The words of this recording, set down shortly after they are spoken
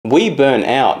We burn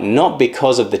out not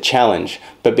because of the challenge,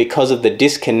 but because of the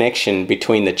disconnection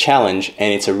between the challenge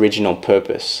and its original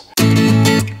purpose.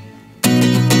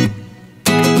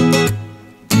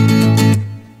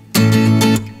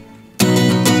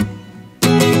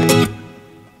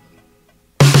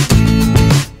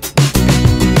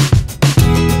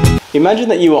 Imagine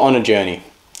that you were on a journey,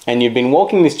 and you've been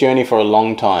walking this journey for a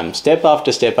long time, step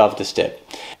after step after step.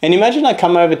 And imagine I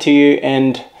come over to you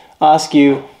and ask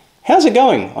you, how's it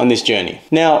going on this journey?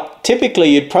 Now, typically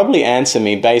you'd probably answer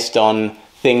me based on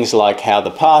things like how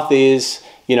the path is,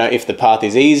 if the path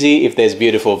is easy, if there's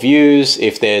beautiful views,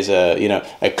 if there's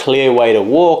a clear way to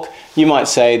walk. You might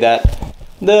say that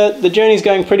the journey's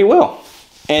going pretty well.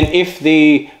 And if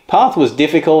the path was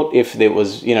difficult, if it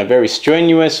was very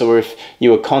strenuous, or if you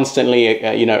were constantly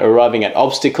arriving at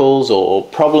obstacles or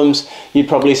problems, you'd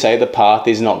probably say the path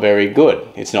is not very good.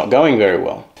 It's not going very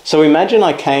well. So imagine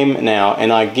I came now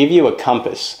and I give you a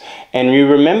compass, and you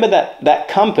remember that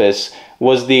compass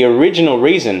was the original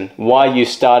reason why you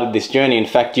started this journey. In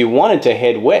fact, you wanted to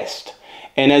head west.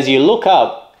 And as you look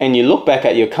up and you look back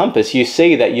at your compass, you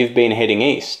see that you've been heading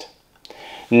east.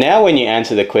 Now when you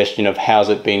answer the question of how's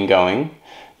it been going,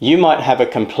 you might have a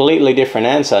completely different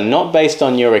answer, not based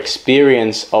on your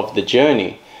experience of the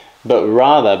journey, but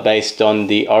rather based on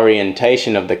the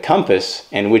orientation of the compass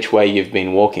and which way you've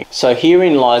been walking. So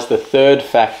herein lies the third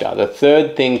factor, the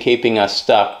third thing keeping us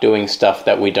stuck doing stuff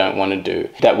that we don't want to do,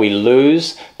 that we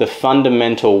lose the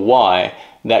fundamental why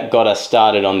that got us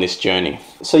started on this journey.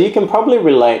 So you can probably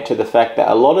relate to the fact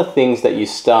that a lot of things that you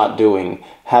start doing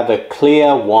have a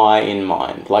clear why in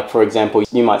mind. Like, for example,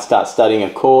 you might start studying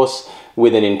a course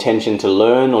with an intention to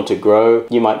learn or to grow.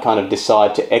 You might kind of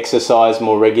decide to exercise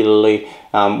more regularly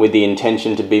with the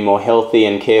intention to be more healthy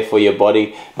and care for your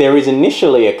body. There is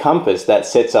initially a compass that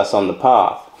sets us on the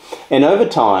path. And over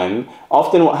time,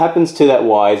 often what happens to that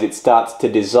why is it starts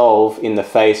to dissolve in the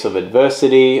face of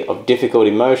adversity, of difficult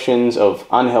emotions, of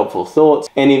unhelpful thoughts,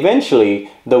 and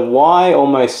eventually the why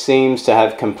almost seems to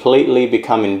have completely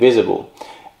become invisible.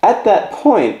 At that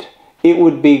point, it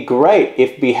would be great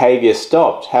if behavior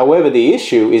stopped. However, the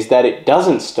issue is that it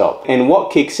doesn't stop. And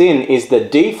what kicks in is the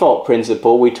default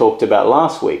principle we talked about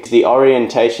last week, the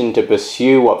orientation to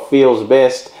pursue what feels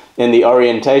best and the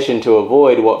orientation to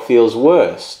avoid what feels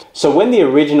worst. So when the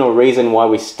original reason why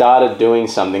we started doing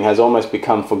something has almost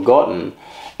become forgotten,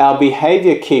 our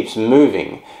behavior keeps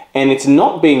moving, and it's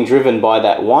not being driven by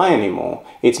that why anymore.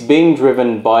 It's being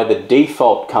driven by the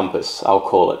default compass, I'll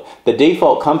call it. The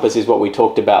default compass is what we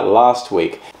talked about last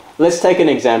week. Let's take an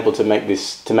example to make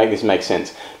this make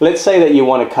sense. Let's say that you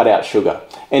want to cut out sugar.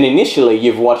 And initially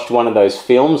you've watched one of those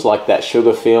films like that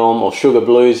Sugar film or Sugar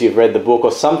Blues, you've read the book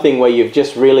or something where you've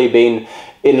just really been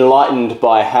enlightened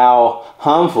by how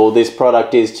harmful this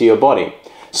product is to your body.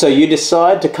 So you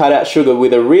decide to cut out sugar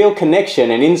with a real connection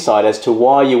and insight as to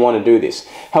why you want to do this.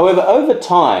 However, over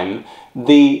time,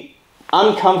 the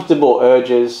uncomfortable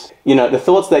urges, the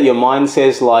thoughts that your mind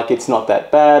says like it's not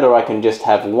that bad or I can just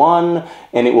have one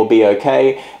and it will be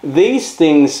okay, these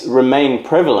things remain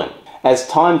prevalent. As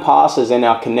time passes and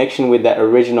our connection with that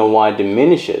original why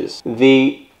diminishes,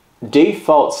 the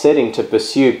default setting to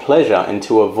pursue pleasure and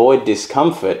to avoid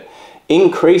discomfort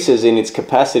increases in its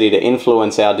capacity to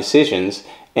influence our decisions,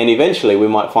 and eventually we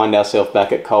might find ourselves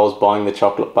back at Coles buying the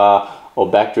chocolate bar or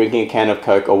back drinking a can of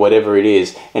Coke or whatever it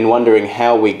is and wondering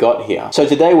how we got here. So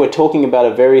today we're talking about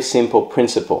a very simple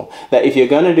principle, that if you're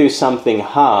going to do something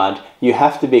hard, you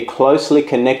have to be closely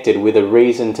connected with a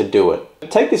reason to do it.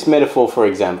 Take this metaphor for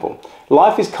example.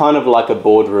 Life is kind of like a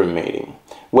boardroom meeting,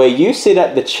 where you sit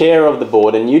at the chair of the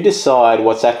board and you decide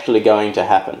what's actually going to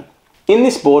happen. In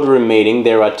this boardroom meeting,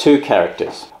 there are two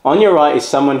characters. On your right is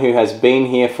someone who has been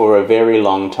here for a very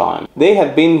long time. They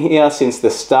have been here since the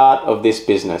start of this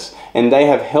business, and they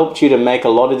have helped you to make a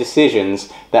lot of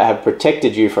decisions that have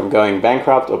protected you from going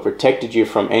bankrupt or protected you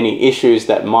from any issues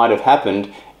that might have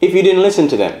happened if you didn't listen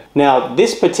to them. Now,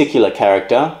 this particular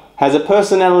character has a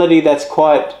personality that's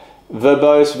quite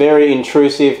verbose, very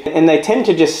intrusive, and they tend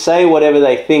to just say whatever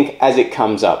they think as it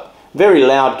comes up. Very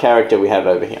loud character we have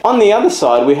over here. On the other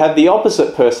side, we have the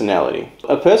opposite personality.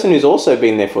 A person who's also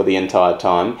been there for the entire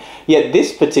time, yet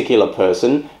this particular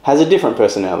person has a different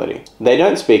personality. They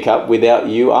don't speak up without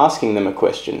you asking them a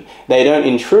question. They don't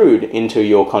intrude into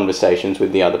your conversations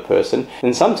with the other person.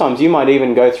 And sometimes you might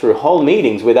even go through whole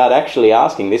meetings without actually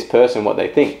asking this person what they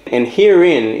think. And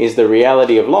herein is the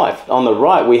reality of life. On the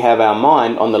right, we have our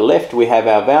mind. On the left, we have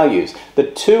our values.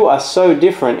 The two are so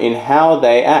different in how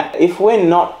they act. If we're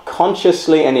not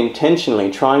consciously and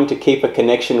intentionally trying to keep a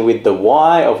connection with the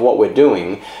why of what we're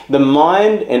doing, the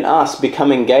mind and us become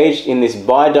engaged in this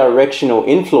bi-directional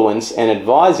influence and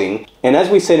advising. And as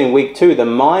we said in week 2, the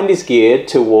mind is geared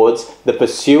towards the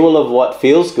pursuit of what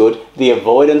feels good, the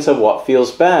avoidance of what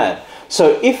feels bad.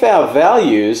 So if our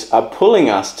values are pulling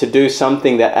us to do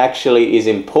something that actually is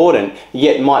important,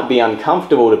 yet might be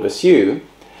uncomfortable to pursue,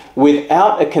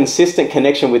 without a consistent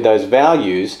connection with those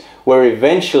values, we're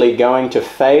eventually going to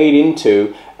fade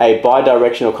into a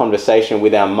bi-directional conversation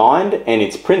with our mind and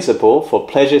its principle for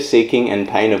pleasure seeking and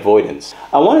pain avoidance.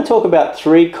 I want to talk about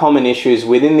 3 common issues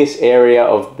within this area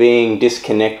of being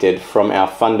disconnected from our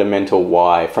fundamental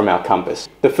why, from our compass.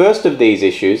 The first of these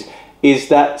issues is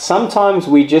that sometimes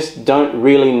we just don't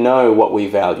really know what we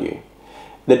value.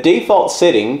 The default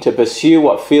setting to pursue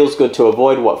what feels good, to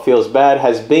avoid what feels bad,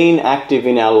 has been active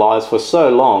in our lives for so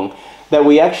long that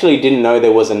we actually didn't know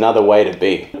there was another way to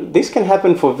be. This can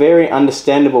happen for very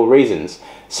understandable reasons.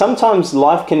 Sometimes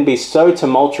life can be so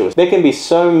tumultuous. There can be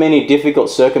so many difficult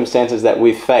circumstances that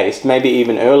we've faced, maybe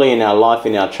even early in our life,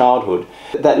 in our childhood,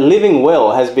 that living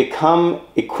well has become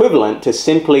equivalent to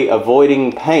simply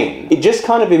avoiding pain. Just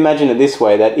kind of imagine it this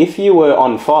way, that if you were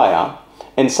on fire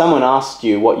and someone asked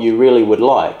you what you really would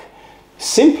like,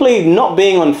 simply not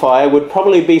being on fire would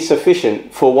probably be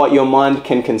sufficient for what your mind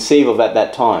can conceive of at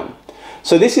that time.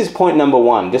 So this is point number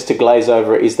 1, just to glaze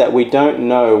over it, is that we don't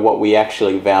know what we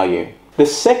actually value. The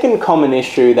second common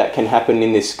issue that can happen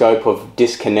in this scope of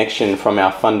disconnection from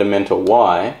our fundamental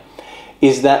why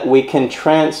is that we can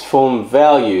transform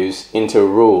values into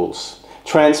rules.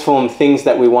 Transform things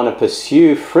that we want to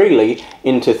pursue freely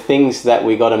into things that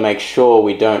we got to make sure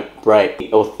we don't break,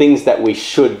 or things that we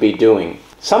should be doing.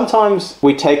 Sometimes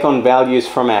we take on values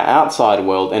from our outside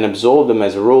world and absorb them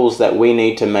as rules that we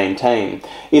need to maintain.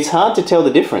 It's hard to tell the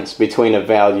difference between a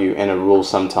value and a rule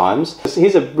sometimes.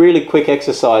 Here's a really quick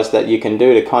exercise that you can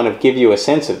do to kind of give you a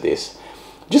sense of this.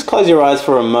 Just close your eyes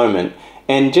for a moment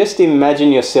and just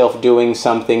imagine yourself doing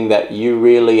something that you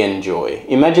really enjoy.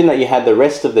 Imagine that you had the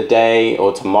rest of the day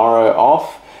or tomorrow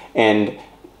off, and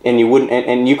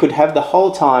you could have the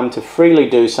whole time to freely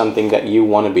do something that you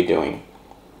want to be doing.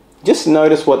 Just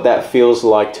notice what that feels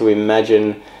like, to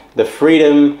imagine the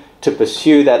freedom to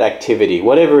pursue that activity,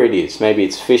 whatever it is. Maybe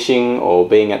it's fishing or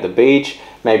being at the beach.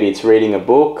 Maybe it's reading a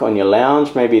book on your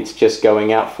lounge. Maybe it's just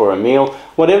going out for a meal.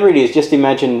 Whatever it is, just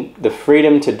imagine the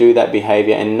freedom to do that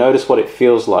behavior and notice what it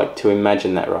feels like to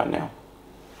imagine that right now.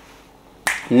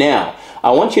 Now, I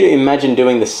want you to imagine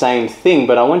doing the same thing,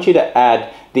 but I want you to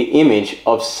add the image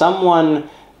of someone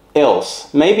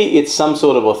else. Maybe it's some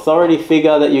sort of authority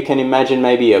figure that you can imagine,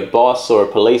 maybe a boss or a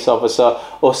police officer,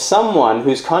 or someone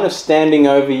who's kind of standing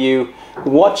over you,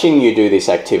 watching you do this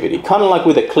activity, kind of like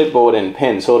with a clipboard and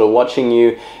pen, sort of watching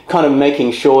you, kind of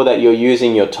making sure that you're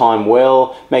using your time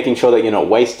well, making sure that you're not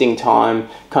wasting time,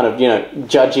 kind of,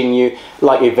 judging you,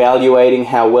 like evaluating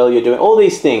how well you're doing, all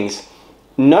these things.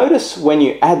 Notice when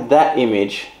you add that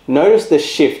image, notice the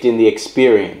shift in the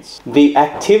experience. The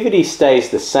activity stays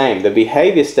the same, the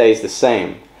behavior stays the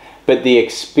same, but the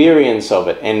experience of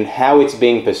it and how it's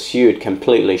being pursued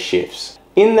completely shifts.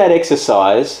 In that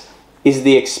exercise is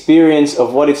the experience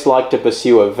of what it's like to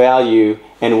pursue a value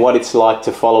and what it's like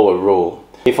to follow a rule.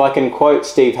 If I can quote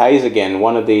Steve Hayes again,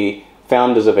 one of the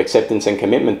founders of acceptance and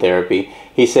commitment therapy,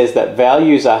 he says that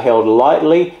values are held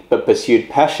lightly but pursued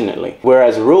passionately,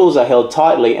 whereas rules are held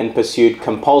tightly and pursued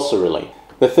compulsorily.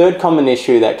 The third common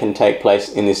issue that can take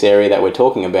place in this area that we're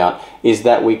talking about is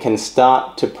that we can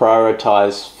start to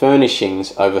prioritize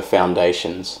furnishings over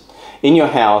foundations. In your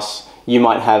house, you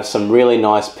might have some really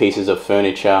nice pieces of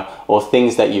furniture or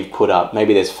things that you've put up.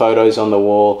 Maybe there's photos on the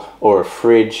wall, or a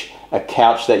fridge, a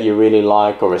couch that you really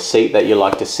like, or a seat that you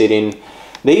like to sit in.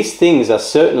 These things are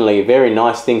certainly very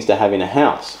nice things to have in a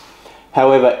house.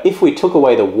 However, if we took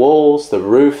away the walls, the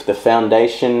roof, the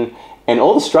foundation, and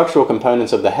all the structural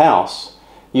components of the house,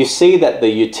 you see that the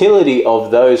utility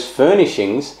of those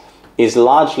furnishings is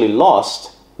largely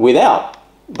lost without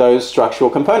those structural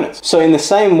components. So in the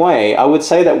same way, I would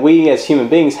say that we as human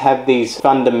beings have these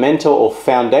fundamental or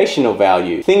foundational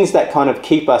values, things that kind of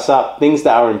keep us up, things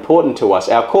that are important to us,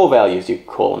 our core values you could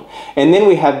call them. And then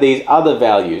we have these other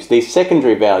values, these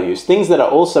secondary values, things that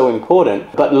are also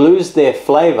important but lose their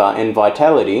flavor and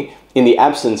vitality in the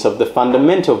absence of the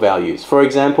fundamental values. For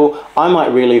example, I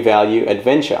might really value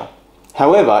adventure.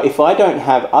 However, if I don't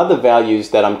have other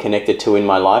values that I'm connected to in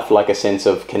my life, like a sense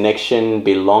of connection,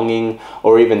 belonging,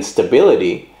 or even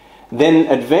stability, then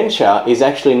adventure is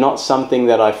actually not something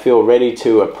that I feel ready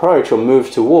to approach or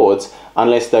move towards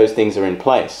unless those things are in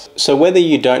place. So whether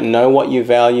you don't know what you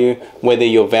value, whether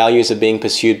your values are being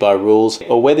pursued by rules,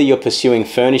 or whether you're pursuing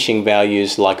furnishing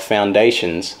values like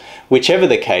foundations, whichever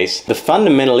the case, the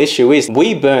fundamental issue is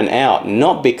we burn out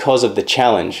not because of the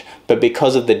challenge, but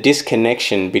because of the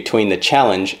disconnection between the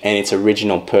challenge and its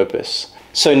original purpose.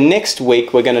 So next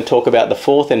week we're going to talk about the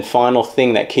fourth and final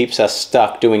thing that keeps us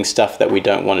stuck doing stuff that we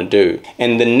don't want to do.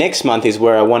 And the next month is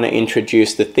where I want to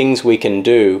introduce the things we can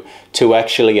do to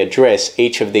actually address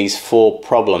each of these four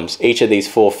problems, each of these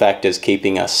four factors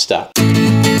keeping us stuck.